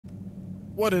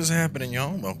What is happening,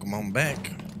 y'all? Welcome on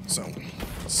back. So,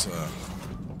 let's,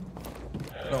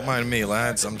 don't mind me,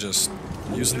 lads. I'm just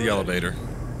using the elevator.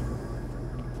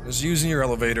 Just using your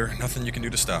elevator. Nothing you can do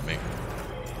to stop me.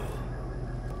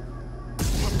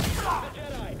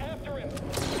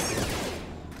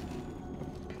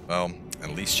 Well,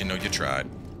 at least you know you tried.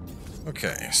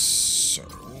 Okay, so...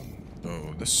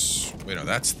 Oh, this... Wait, no,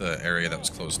 that's the area that was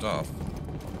closed off.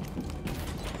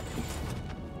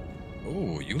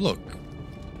 Oh, you look...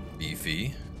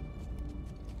 beefy.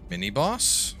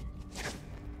 Mini-boss?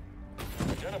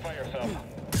 Identify yourself.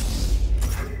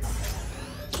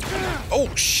 Oh,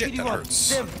 shit, that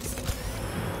hurts.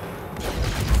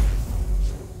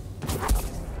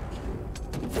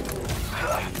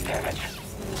 Damn it.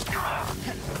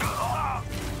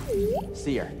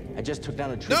 Seer, I just took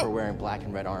down a trooper wearing black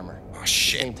and red armor. Oh,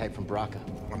 shit. Same type from Braca.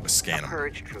 I'm gonna scan A him.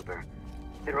 purge trooper.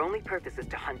 Their only purpose is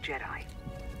to hunt Jedi.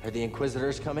 Are the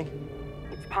Inquisitors coming?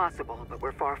 It's possible, but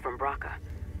we're far from Braca.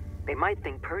 They might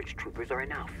think purge troopers are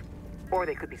enough. Or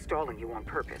they could be stalling you on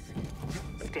purpose.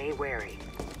 Stay wary.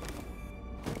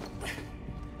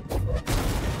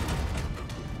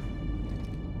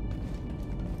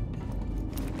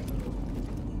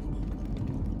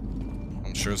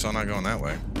 I'm sure it's all not going that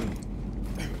way.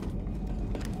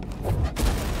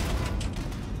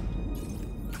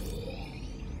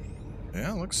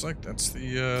 Yeah, looks like that's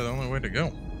the only way to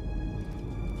go.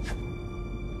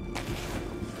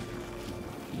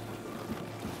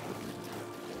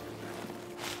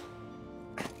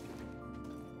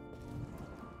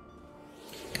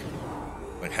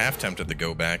 Like, half tempted to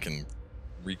go back and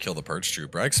re-kill the purge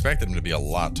trooper. I expected him to be a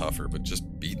lot tougher, but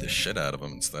just beat the shit out of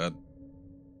him instead.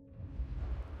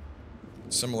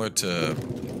 Similar to...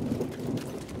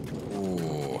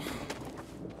 Ooh.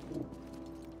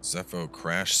 Zepho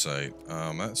crash site.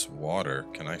 That's water.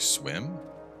 Can I swim?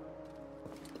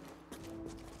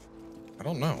 I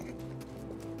don't know.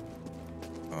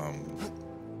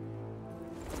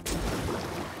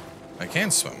 I can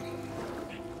swim.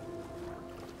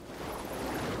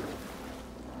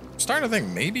 I'm starting to think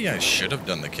maybe I should have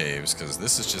done the caves, because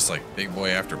this is just like big boy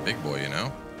after big boy, you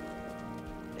know?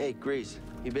 Hey, Grease,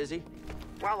 you busy?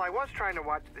 Well, I was trying to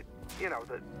watch the,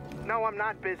 No, I'm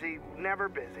not busy, never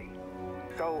busy.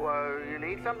 So, you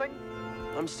need something?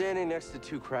 I'm standing next to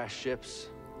two crashed ships.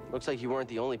 Looks like you weren't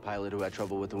the only pilot who had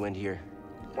trouble with the wind here.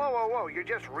 Whoa, whoa, whoa, you're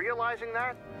just realizing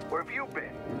that? Where have you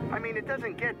been? I mean, it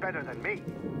doesn't get better than me.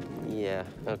 Yeah,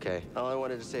 okay. All I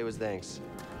wanted to say was thanks.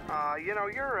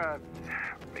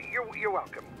 You're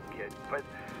welcome, kid, but,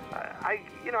 I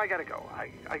gotta go.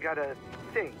 I got a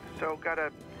thing, so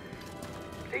gotta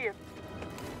see ya.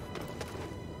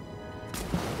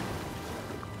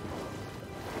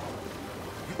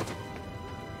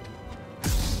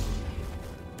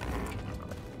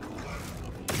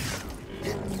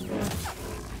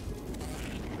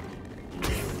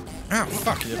 Oh,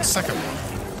 fuck, you had a second one.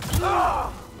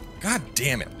 God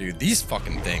damn it, dude. These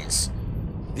fucking things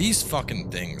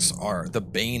are the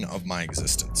bane of my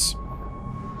existence.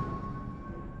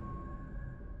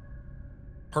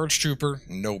 Purge Trooper,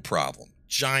 no problem.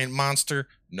 Giant monster,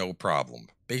 no problem.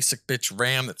 Basic bitch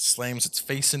ram that slams its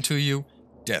face into you,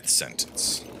 death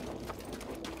sentence.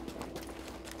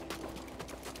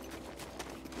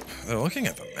 They're looking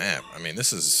at the map. I mean,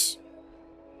 this is...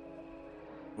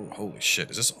 Ooh, holy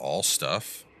shit, is this all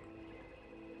stuff?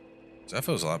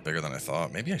 Zepho's a lot bigger than I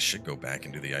thought. Maybe I should go back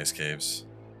and do the ice caves.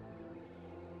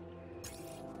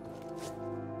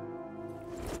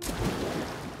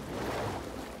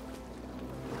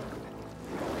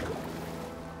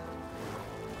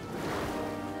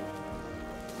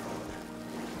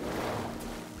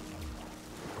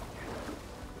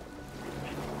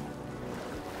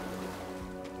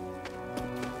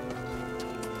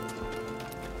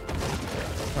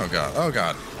 Oh god, oh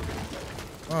god.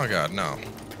 Oh god, no.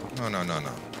 No, no, no,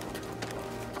 no.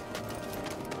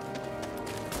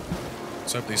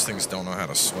 Let's hope these things don't know how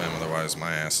to swim, otherwise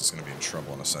my ass is gonna be in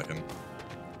trouble in a second.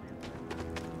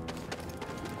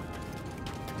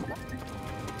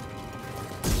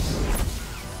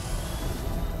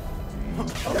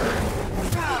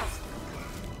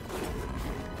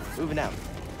 Moving out.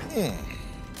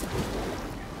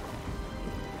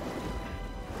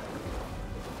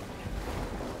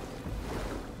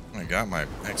 I got my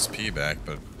XP back,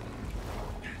 but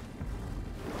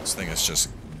this thing is just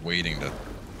waiting to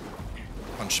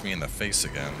punch me in the face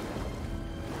again.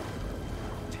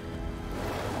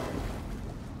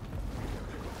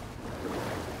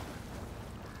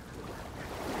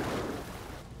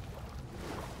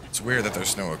 It's weird that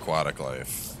there's no aquatic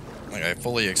life. Like, I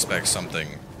fully expect something,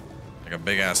 like a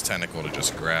big-ass tentacle to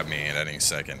just grab me at any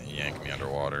second and yank me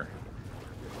underwater.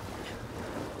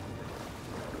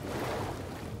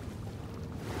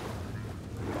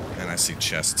 see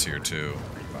chests here too.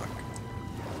 Fuck.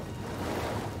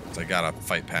 So I gotta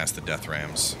fight past the death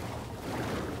rams.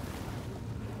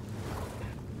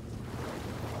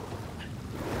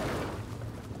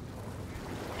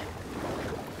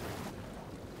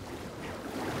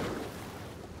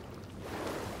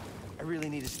 I really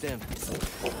need a stim.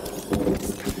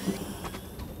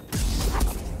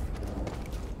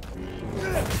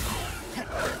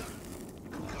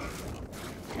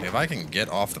 If I can get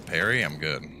off the parry, I'm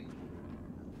good.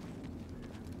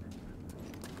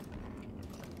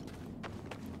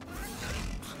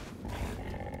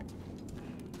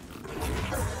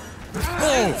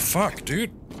 Oh, fuck,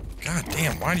 dude. God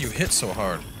damn, why do you hit so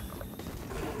hard?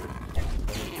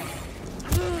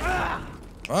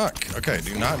 Fuck. Okay,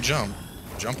 do not jump.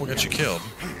 Jump will get you killed.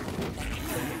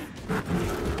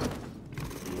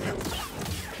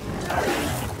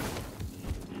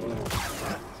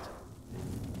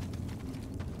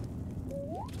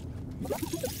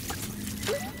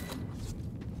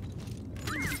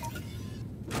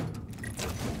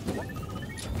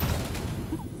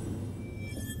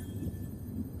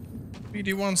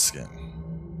 BD1 skin.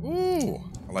 Ooh,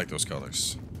 I like those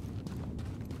colors.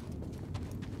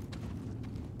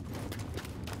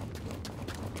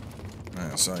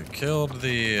 Alright, so I killed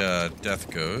the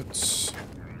death goats.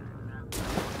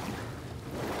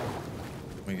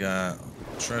 We got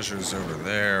treasures over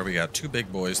there. We got 2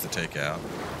 big boys to take out.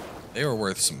 They were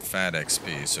worth some fat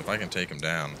XP, so if I can take them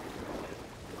down.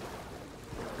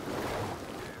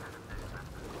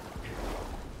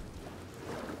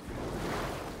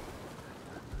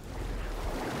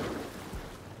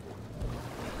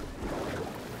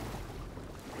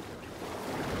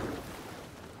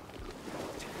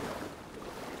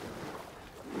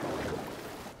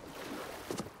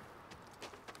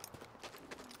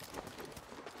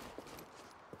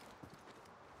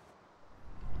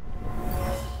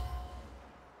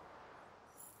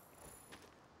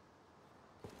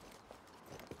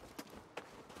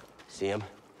 See him?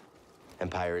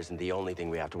 Empire isn't the only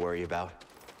thing we have to worry about.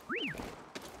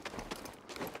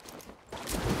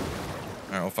 Alright,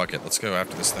 well, fuck it. Let's go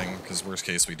after this thing, because worst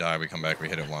case we die, we come back, we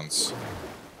hit it once.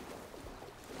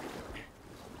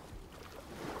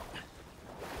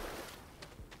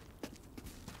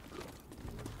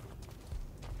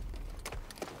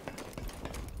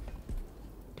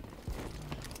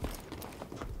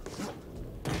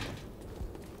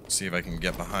 See if I can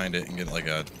get behind it and get like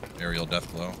a aerial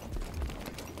death blow.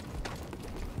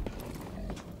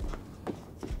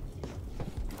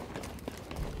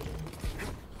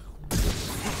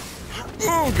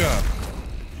 Oh god!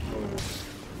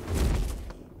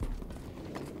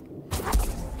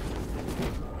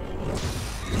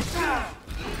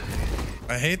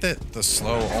 I hate that the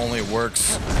slow only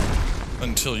works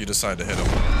until you decide to hit him.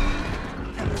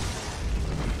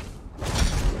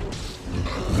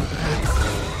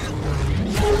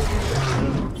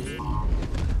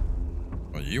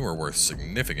 Well, you were worth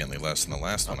significantly less than the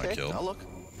last one I killed. I'll look.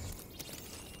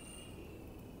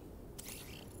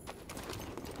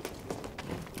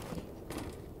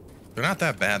 They're not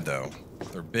that bad, though.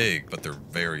 They're big, but they're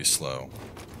very slow.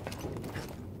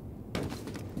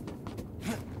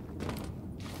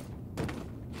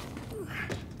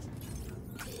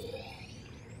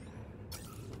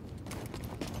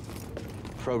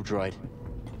 Probe droid.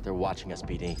 They're watching us,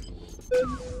 BD.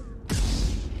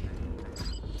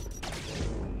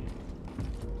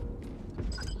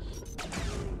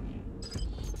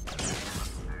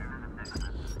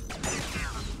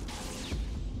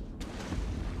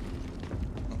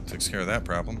 Takes care of that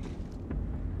problem.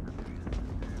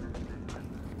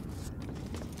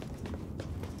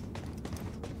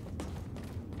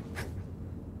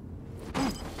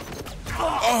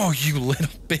 Oh, you little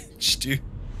bitch, dude.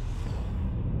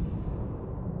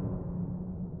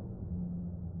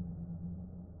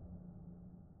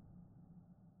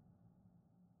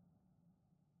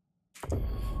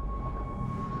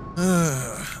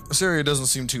 This area doesn't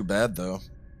seem too bad, though.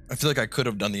 I feel like I could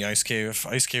have done the ice cave.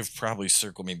 Ice cave probably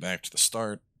circled me back to the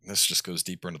start. This just goes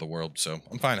deeper into the world, so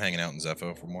I'm fine hanging out in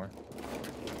Zepho for more.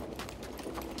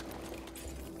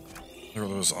 There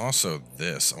was also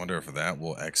this. I wonder if that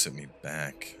will exit me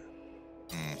back.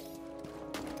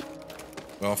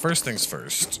 Well, first things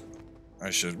first. I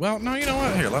should... Well, no, you know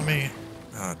what? Here, let me...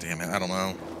 Oh, damn it. I don't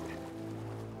know.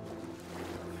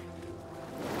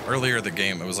 Earlier the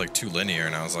game, it was like too linear,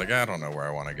 and I was like, I don't know where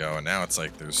I want to go. And now it's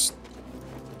like there's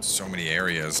so many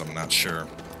areas, I'm not sure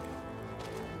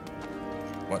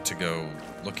what to go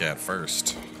look at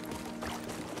first.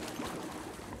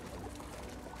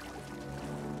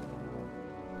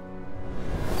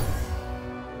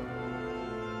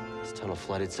 This tunnel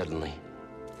flooded suddenly.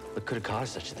 What could have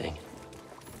caused such a thing?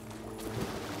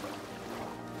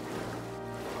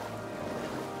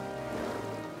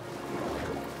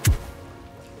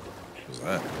 What was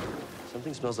that?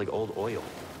 Something smells like old oil.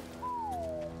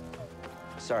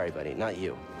 Sorry, buddy, not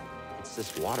you. It's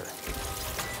this water.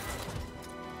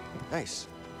 Nice.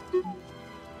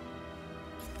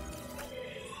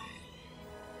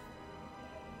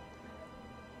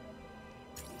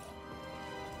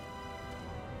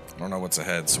 I don't know what's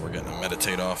ahead, so we're getting to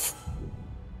meditate off.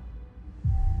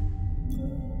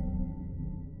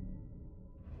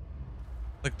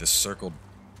 Like this circled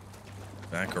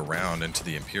back around into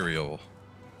the Imperial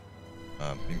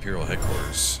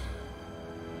headquarters.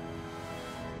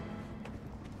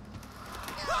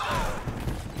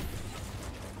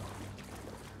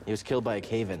 He was killed by a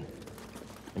cave-in.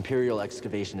 Imperial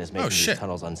excavation is making these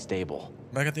tunnels unstable.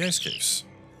 Back at the ice caves.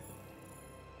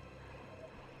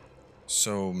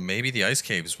 So maybe the ice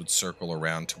caves would circle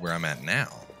around to where I'm at now.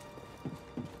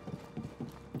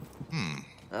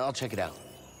 I'll check it out.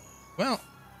 Well,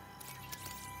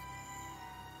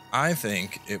 I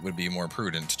think it would be more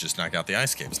prudent to just knock out the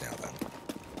ice caves now then.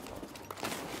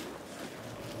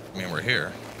 I mean, we're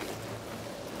here.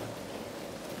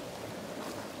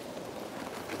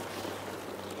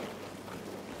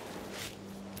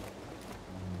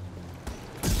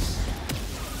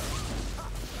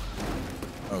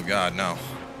 Oh god, no.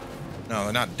 No,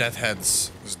 they're not death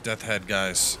heads. Those death head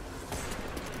guys.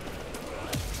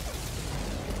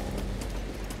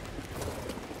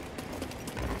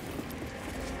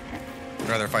 I'd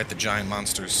rather fight the giant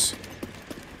monsters.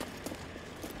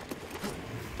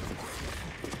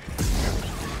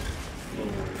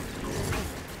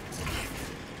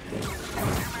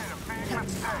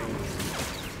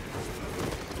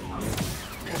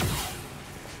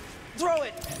 Throw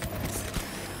it!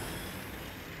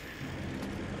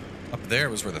 Up there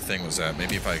was where the thing was at.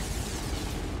 Maybe if I...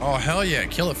 Oh, hell yeah.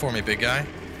 Kill it for me, big guy.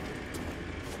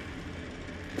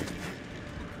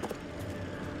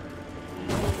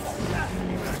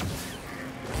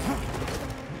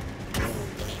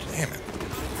 Damn it.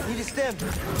 Need a stem.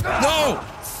 No!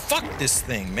 Fuck this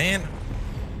thing, man.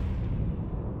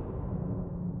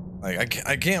 Like,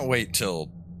 I can't wait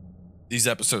till these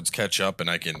episodes catch up and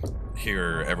I can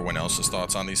hear everyone else's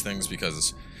thoughts on these things,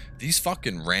 because these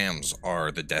fucking rams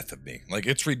are the death of me. Like,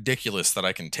 it's ridiculous that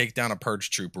I can take down a purge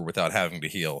trooper without having to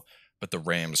heal, but the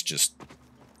rams just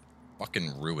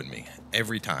fucking ruin me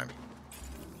every time.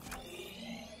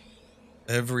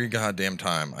 Every goddamn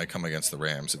time I come against the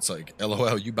rams, it's like,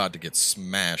 LOL, you about to get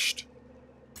smashed.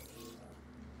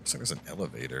 Looks like there's an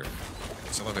elevator.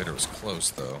 This elevator was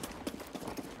close, though.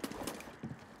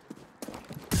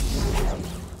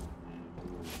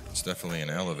 It's definitely an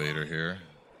elevator here.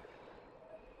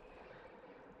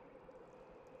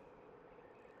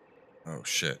 Oh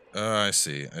shit. I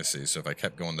see. I see. So if I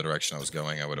kept going the direction I was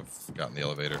going, I would have gotten the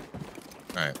elevator.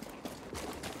 Alright.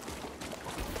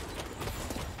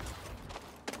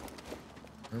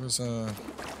 Where was, So.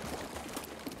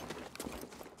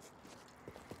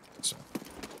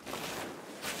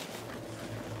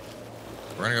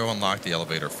 We're gonna go unlock the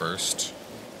elevator first.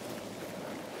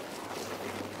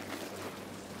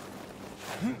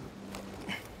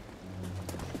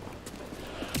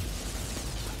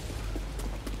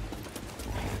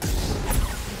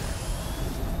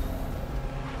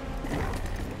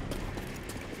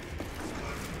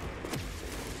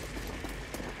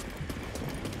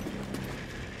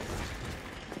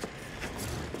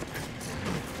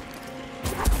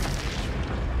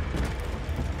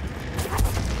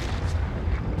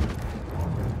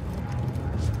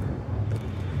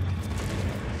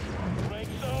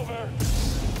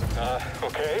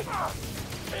 Okay?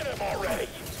 Hit him already!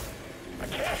 I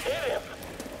can't hit him!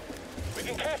 We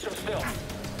can catch him still!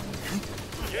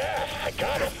 Yeah, I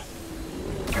got him!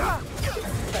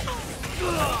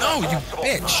 No, you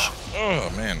bitch! Oh,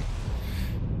 man.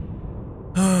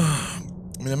 I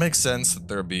mean, it makes sense that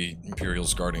there'd be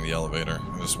Imperials guarding the elevator.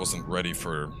 I just wasn't ready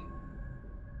for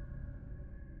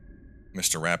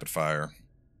Mr. Rapid Fire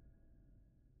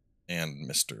and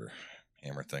Mr.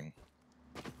 Hammer Thing.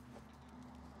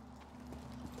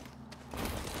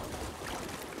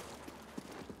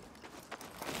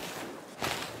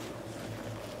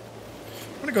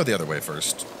 I'm gonna go the other way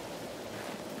first.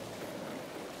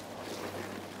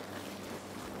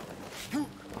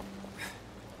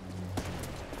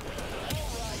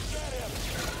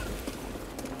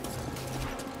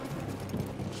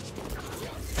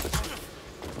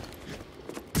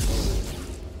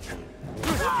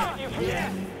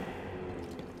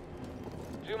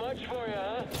 Too much for you,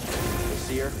 huh?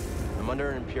 Seer, I'm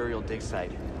under an Imperial dig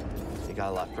site. They got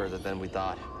a lot further than we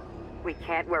thought. We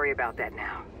can't worry about that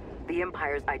now. The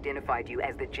Empire's identified you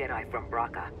as the Jedi from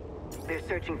Braca. They're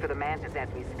searching for the Mantis as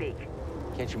we speak.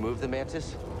 Can't you move the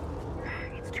Mantis?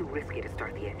 It's too risky to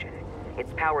start the engine.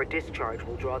 Its power discharge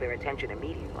will draw their attention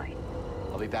immediately.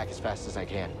 I'll be back as fast as I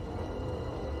can.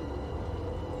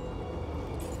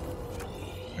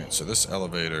 Alright, so this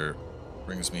elevator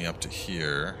brings me up to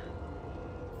here.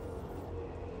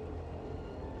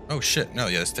 Oh shit, no,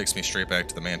 yeah, this takes me straight back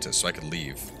to the Mantis, so I could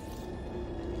leave.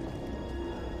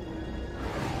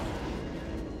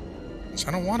 So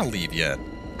I don't want to leave yet.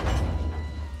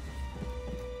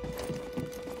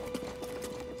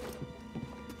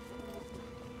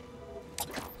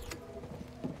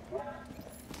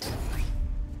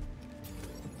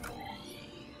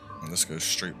 And this goes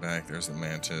straight back. There's the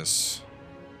Mantis.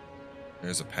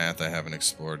 There's a path I haven't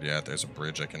explored yet. There's a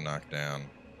bridge I can knock down.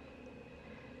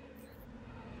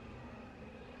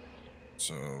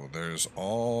 So there's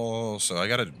all... So I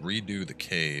gotta redo the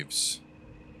caves.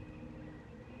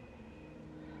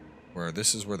 Where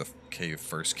this is where the cave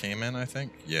first came in, I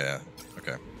think? Yeah,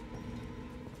 okay.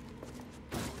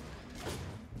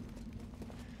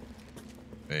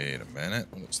 Wait a minute.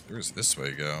 Where's this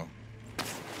way go?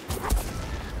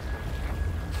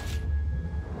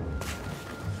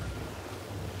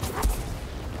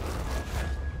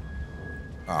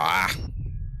 Ah!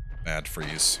 Bad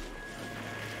freeze.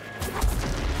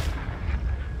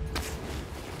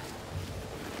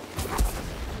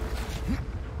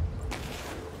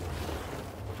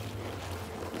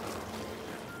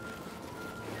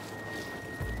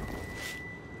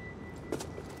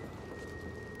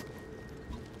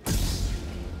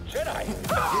 Jedi!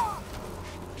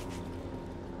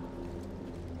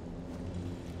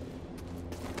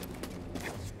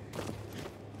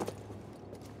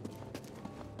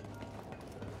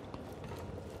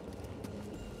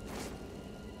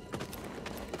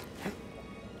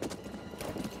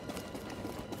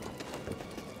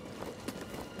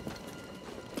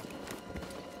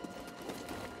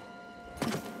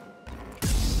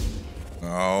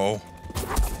 Oh.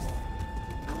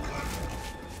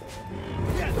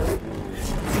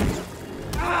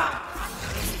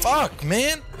 Fuck,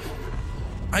 man.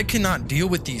 I cannot deal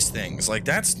with these things. Like,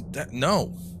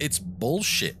 no. It's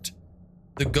bullshit.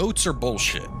 The goats are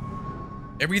bullshit.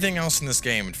 Everything else in this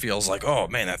game, it feels like, oh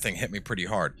man, that thing hit me pretty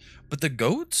hard. But the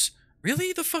goats?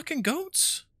 Really? The fucking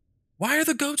goats? Why are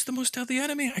the goats the most stealthy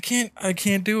enemy? I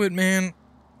can't do it, man.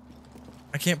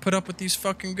 I can't put up with these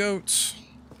fucking goats.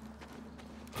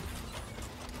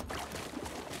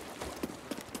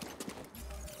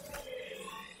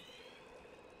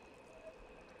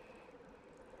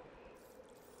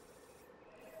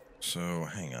 So,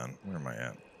 hang on. Where am I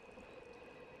at?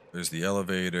 There's the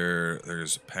elevator.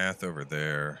 There's a path over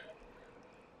there.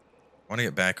 I want to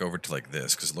get back over to, like,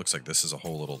 this, because it looks like this is a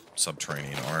whole little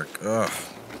subterranean arc. Ugh.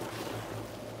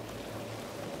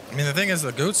 I mean, the thing is,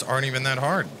 the goats aren't even that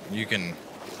hard. You can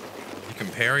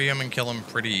parry them and kill them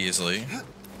pretty easily.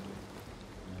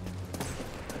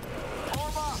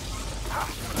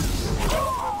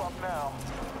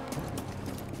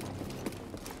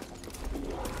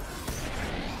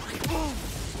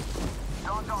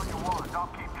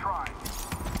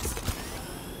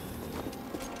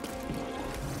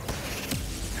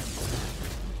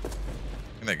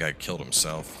 I think that guy killed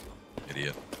himself.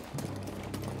 Idiot.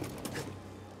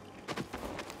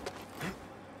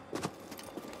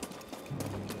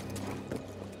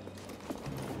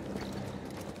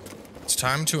 It's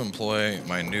time to employ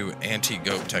my new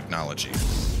anti-goat technology.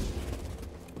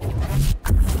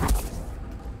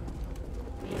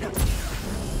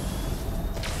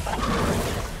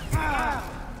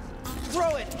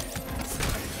 Throw it!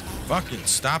 Fucking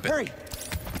stop it. Hurry!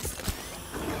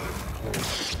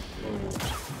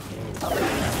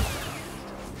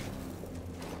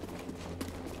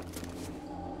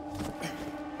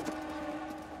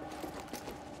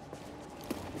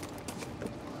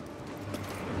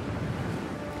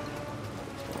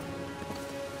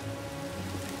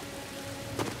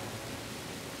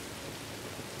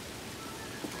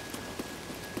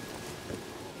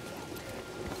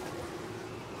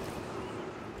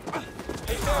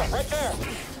 Right there!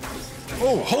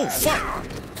 Oh fuck!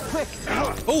 Quick!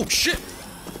 Oh shit!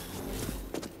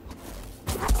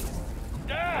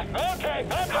 Yeah, okay,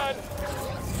 I'm done!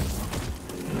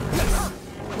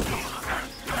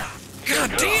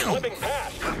 God damn! Slipping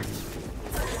past!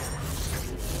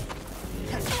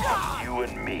 You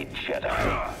and me,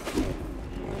 Jedi.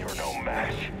 You're no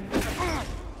match.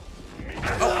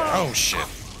 Oh shit.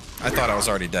 I thought I was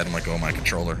already dead and let go of my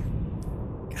controller.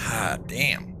 God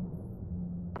damn.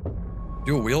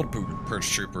 Dual wield purge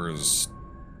troopers.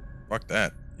 Fuck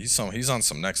that. He's on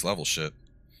some next level shit.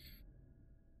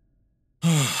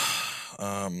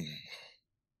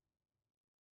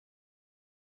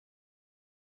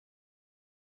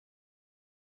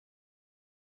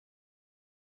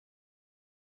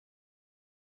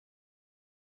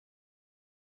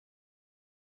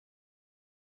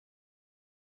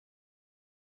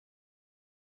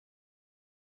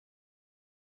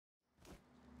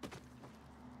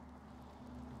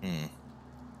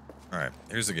 Alright,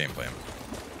 here's the game plan.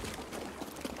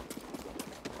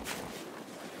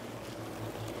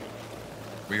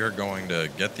 We are going to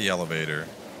get the elevator.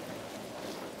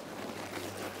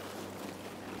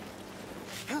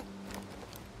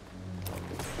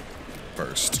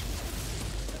 First.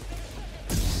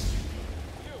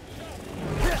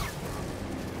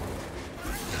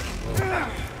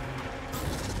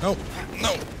 No,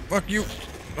 no, fuck you.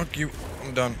 Fuck you.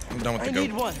 I'm done. I'm done with the goat. I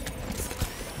need one.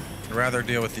 I'd rather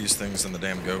deal with these things than the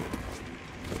damn goat.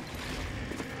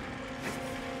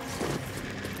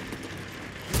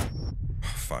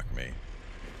 Fuck me.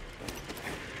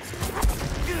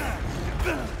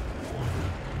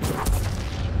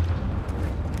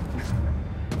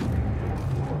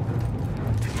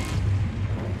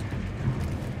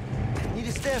 Need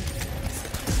a stem.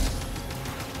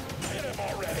 Hit him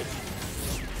already.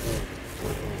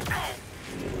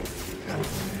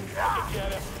 I can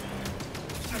get him.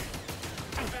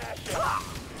 Smash him.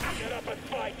 Get up and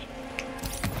fight.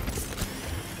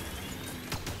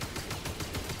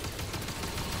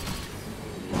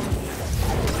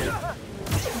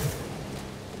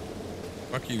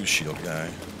 Fuck you, shield guy.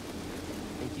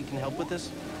 Think you can help with this?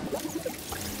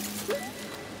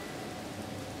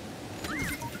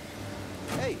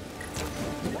 Hey.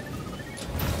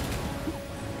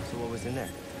 So what was in there?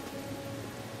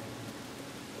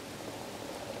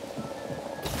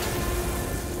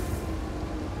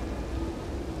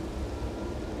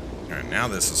 Alright, now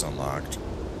this is unlocked.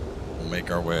 We'll make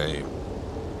our way.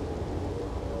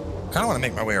 Kind of want to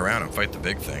make my way around and fight the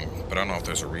big thing, but I don't know if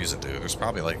there's a reason to. There's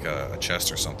probably like a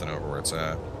chest or something over where it's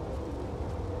at.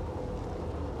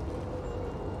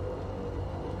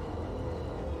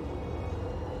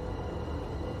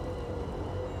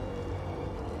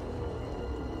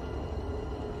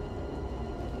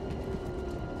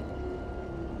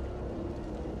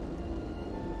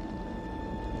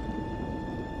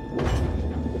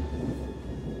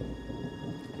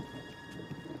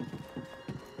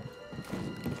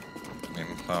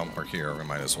 We're here, we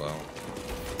might as well.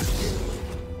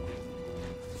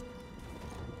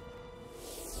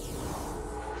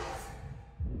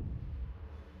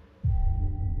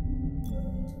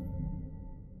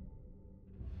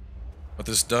 But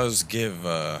this does give,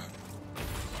 this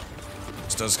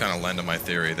does kind of lend to my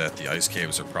theory that the ice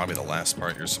caves are probably the last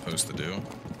part you're supposed to do.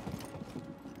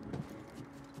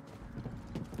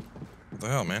 What the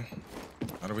hell, man?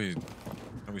 How do we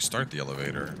start the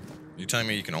elevator? You telling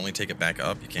me you can only take it back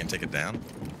up? You can't take it down?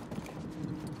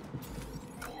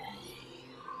 I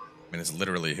mean, it's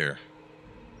literally here.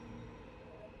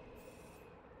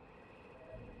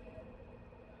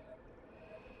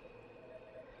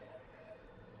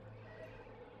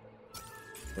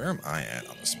 Where am I at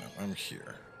on this map? I'm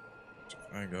here. So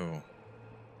if I go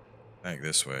back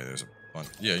this way, there's a bunch.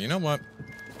 Yeah, you know what?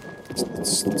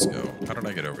 Let's go. How did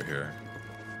I get over here?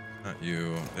 Not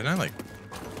you. Did I like...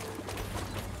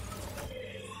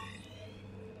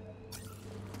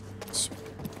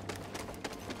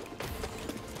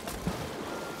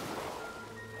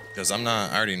 Because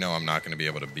I already know I'm not going to be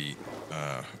able to beat,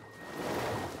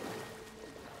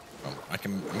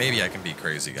 maybe I can beat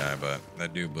Crazy Guy, but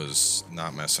that dude was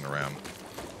not messing around.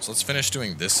 So let's finish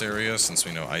doing this area, since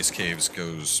we know Ice Caves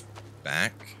goes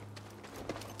back.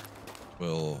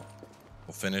 We'll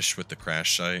finish with the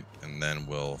crash site, and then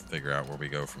we'll figure out where we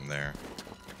go from there.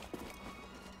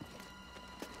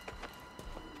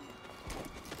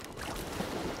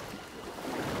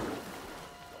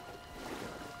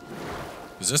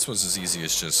 Because this was as easy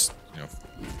as just, you know,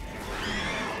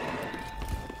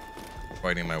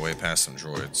 fighting my way past some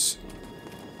droids.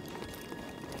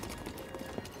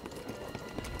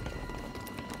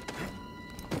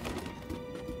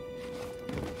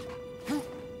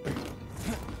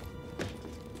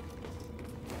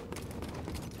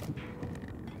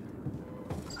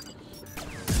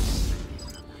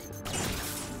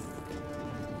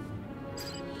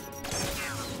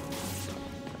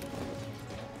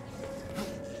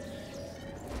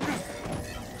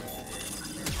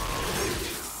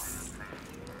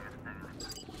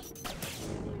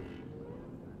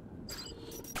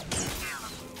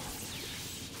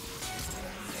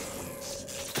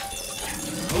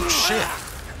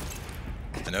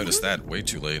 I noticed that way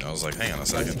too late. I was like, hang on a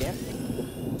second.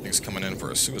 Thing's coming in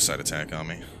for a suicide attack on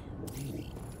me.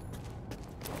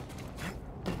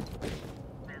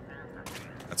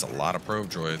 That's a lot of probe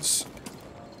droids.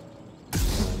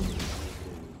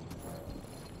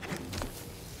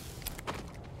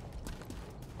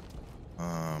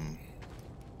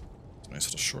 Nice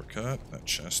little shortcut. That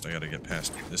chest, I gotta get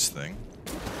past this thing.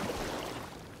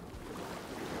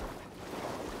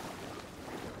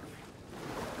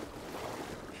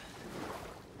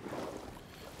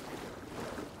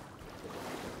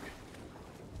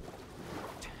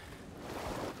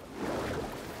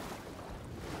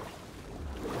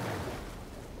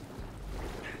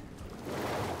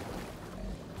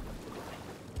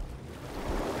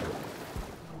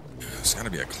 There's gotta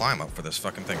be a climb up for this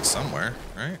fucking thing somewhere,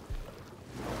 right?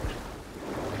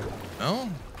 No?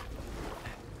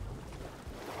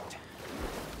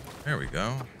 There we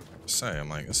go. Say, I'm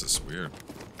like, this is weird.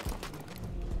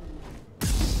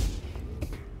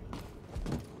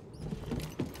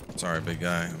 Sorry, big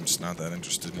guy. I'm just not that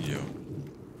interested in you.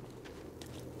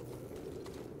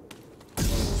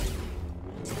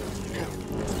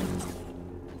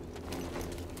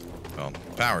 Well,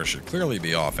 power should clearly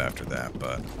be off after that,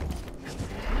 but...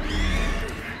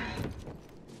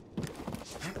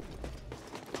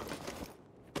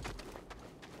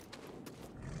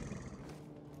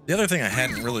 The other thing I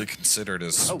hadn't really considered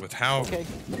is with how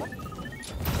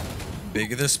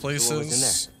big this place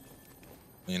is.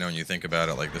 You know, when you think about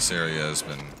it, like this area has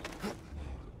been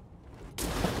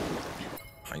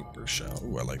hyper shell.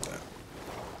 Ooh, I like that.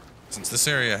 Since this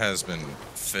area has been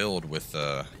filled with,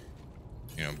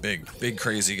 you know, big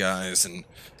crazy guys, and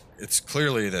it's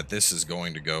clearly that this is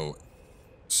going to go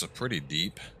so pretty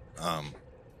deep.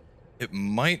 It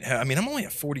might have. I mean, I'm only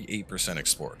at 48%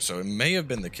 explored, so it may have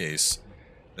been the case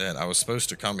that I was supposed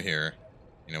to come here,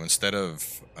 you know, instead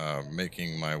of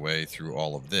making my way through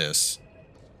all of this,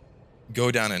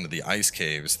 go down into the ice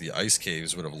caves. The ice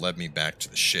caves would have led me back to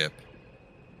the ship,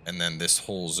 and then this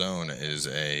whole zone is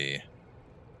a,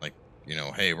 like, you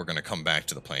know, hey, we're going to come back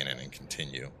to the planet and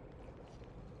continue.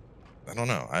 I don't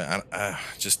know. I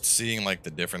just seeing, like,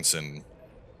 the difference in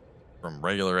from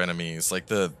regular enemies, like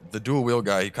the dual wheel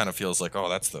guy, he kind of feels like, oh,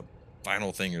 that's the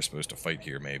final thing you're supposed to fight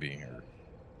here, maybe, or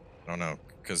I don't know.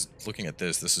 Because looking at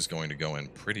this is going to go in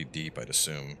pretty deep, I'd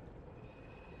assume.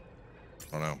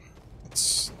 I don't know.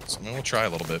 I mean, we'll try a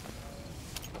little bit.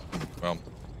 Well,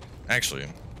 actually,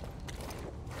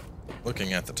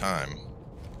 looking at the time,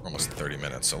 we're almost at 30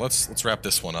 minutes. So let's wrap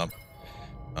this one up.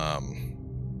 Yeah,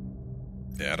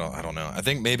 I don't know. I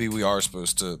think maybe we are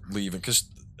supposed to leave, because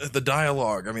the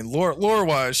dialogue. I mean,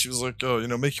 lore-wise, she was like, "Oh, you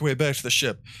know, make your way back to the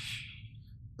ship."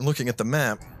 And looking at the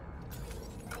map,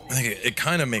 I think it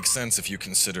kind of makes sense if you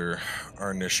consider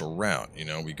our initial route. You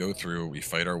know, we go through, we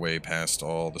fight our way past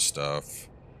all the stuff.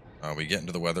 We get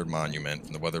into the Weathered Monument.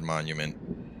 From the Weathered Monument,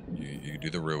 you do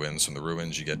the ruins. From the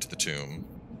ruins, you get to the tomb.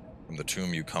 From the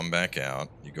tomb, you come back out.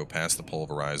 You go past the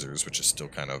pulverizers, which is still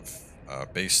kind of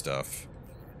base stuff.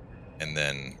 And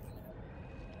then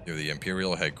through the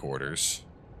Imperial headquarters,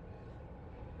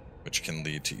 which can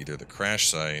lead to either the crash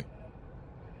site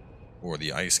or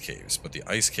the ice caves, but the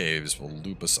ice caves will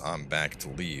loop us on back to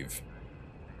leave.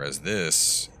 Whereas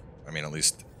this, I mean, at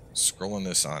least scrolling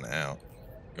this on out,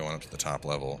 going up to the top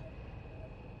level,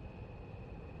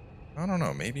 I don't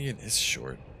know, maybe it is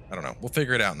short. I don't know. We'll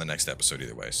figure it out in the next episode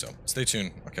either way, so stay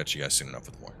tuned. I'll catch you guys soon enough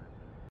with more.